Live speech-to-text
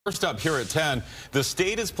First up here at 10, the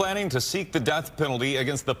state is planning to seek the death penalty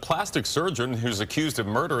against the plastic surgeon who's accused of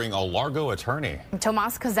murdering a Largo attorney.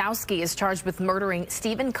 Tomas Kozowski is charged with murdering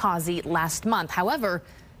Stephen Causey last month. However,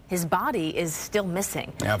 his body is still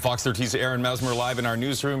missing. Yeah, Fox 13's Aaron Mesmer live in our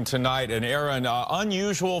newsroom tonight. And Aaron,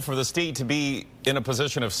 unusual for the state to be in a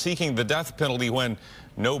position of seeking the death penalty when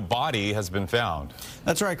no body has been found.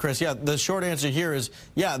 That's right, Chris. Yeah, the short answer here is,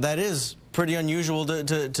 yeah, that is pretty unusual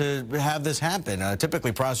to have this happen.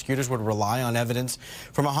 Typically, prosecutors would rely on evidence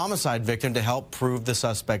from a homicide victim to help prove the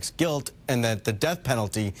suspect's guilt and that the death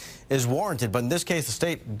penalty is warranted. But in this case, the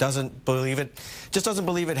state doesn't believe it, just doesn't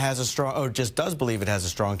believe it has a strong, or just does believe it has a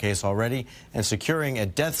strong case already, and securing a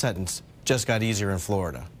death sentence just got easier in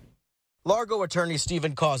Florida. Largo attorney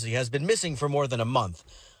Stephen Causey has been missing for more than a month,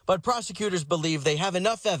 but prosecutors believe they have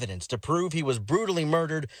enough evidence to prove he was brutally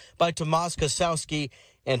murdered by Tomas Kozowski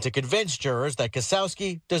and to convince jurors that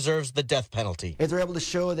Kozowski deserves the death penalty. If they're able to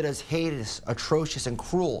show that it's heinous, atrocious, and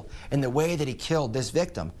cruel in the way that he killed this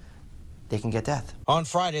victim, they can get death. On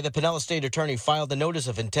Friday, the Pinellas State Attorney filed a notice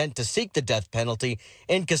of intent to seek the death penalty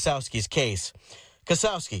in Kozowski's case.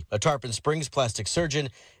 Kozowski, a Tarpon Springs plastic surgeon,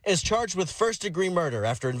 is charged with first-degree murder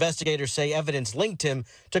after investigators say evidence linked him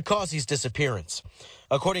to Causey's disappearance.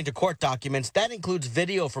 According to court documents, that includes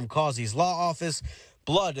video from Causey's law office,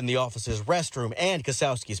 blood in the office's restroom and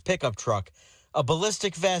Kozowski's pickup truck, a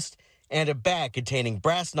ballistic vest, and a bag containing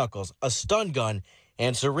brass knuckles, a stun gun,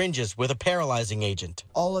 and syringes with a paralyzing agent.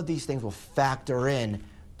 All of these things will factor in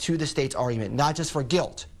to the state's argument, not just for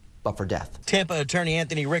guilt, but for death. Tampa attorney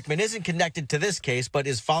Anthony Rickman isn't connected to this case, but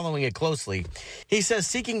is following it closely. He says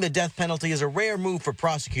seeking the death penalty is a rare move for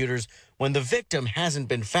prosecutors when the victim hasn't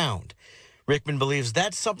been found. Rickman believes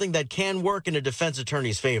that's something that can work in a defense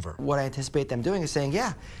attorney's favor. What I anticipate them doing is saying,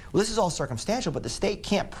 yeah, well, this is all circumstantial, but the state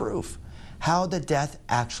can't prove how the death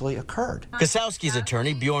actually occurred. Kozowski's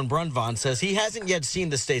attorney, Bjorn Brunvand, says he hasn't yet seen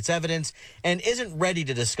the state's evidence and isn't ready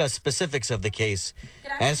to discuss specifics of the case.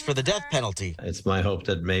 As for the death penalty, it's my hope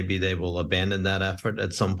that maybe they will abandon that effort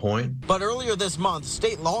at some point. But earlier this month,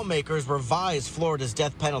 state lawmakers revised Florida's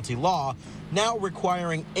death penalty law, now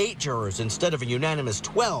requiring 8 jurors instead of a unanimous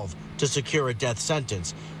 12 to secure a death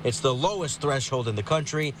sentence. It's the lowest threshold in the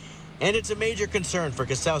country, and it's a major concern for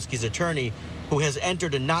Kozowski's attorney, who has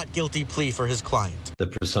entered a not guilty plea for his client. The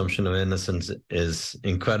presumption of innocence is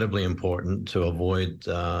incredibly important to avoid,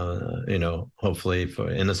 hopefully for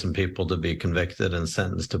innocent people to be convicted and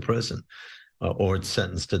sentenced to prison or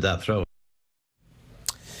sentenced to death row.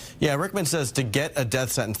 Yeah, Rickman says to get a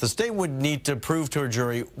death sentence, the state would need to prove to a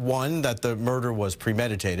jury, 1, that the murder was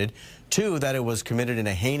premeditated, 2, that it was committed in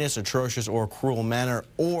a heinous, atrocious, or cruel manner,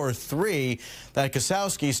 or 3, that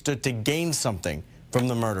Kozowski stood to gain something from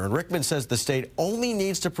the murder. And Rickman says the state only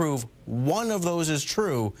needs to prove one of those is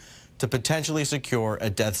true to potentially secure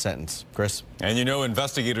a death sentence. Chris? And you know,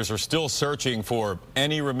 investigators are still searching for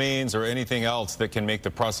any remains or anything else that can make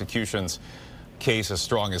the prosecution's case as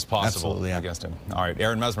strong as possible against him. All right,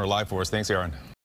 Aaron Mesmer live for us. Thanks, Aaron.